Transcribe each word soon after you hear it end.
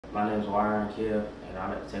My name is Yrnkev, and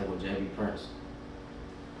I'm at the table with JB Prince.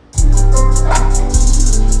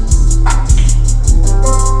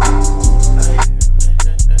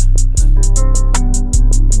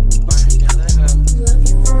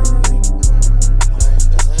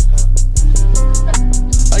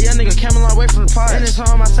 And it's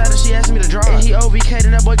on my side and she asked me to draw. And he OVK,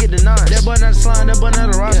 then that boy get denied. That boy not a slime, that boy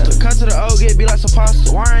not a roster. Cut to the O, get be like some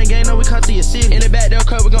pasta. Why ain't gang, no, we cut through your city. In the back, they'll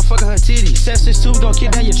cut, we gon' fuck her titties. 762, we gon'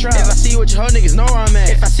 kick down your trap. If I see you with your hoe, niggas know where I'm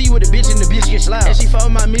at. If I see you with a bitch and the bitch get loud. And she fuck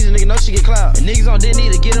with my music, nigga know she get clout. And niggas on dead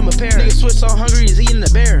need to get him a pair. Niggas switch so hungry, he's eating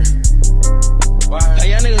the bear.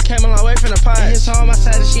 Hey, y'all niggas came a long way from the pot. And his hoe on my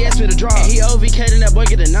side and she asked me to draw. And he OVK, then that boy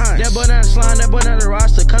get denied. That boy not a slime, that boy not a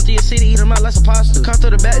roster. Come through your city, eat him out like some pasta. Come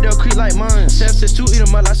through the back, they'll creep like mine. 762, eat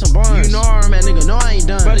him up like some barns. You know I'm at, nigga, no I ain't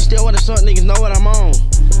done. But still wanna suck, niggas know what I'm on.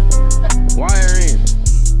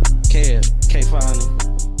 Yrnkev, K5, nigga.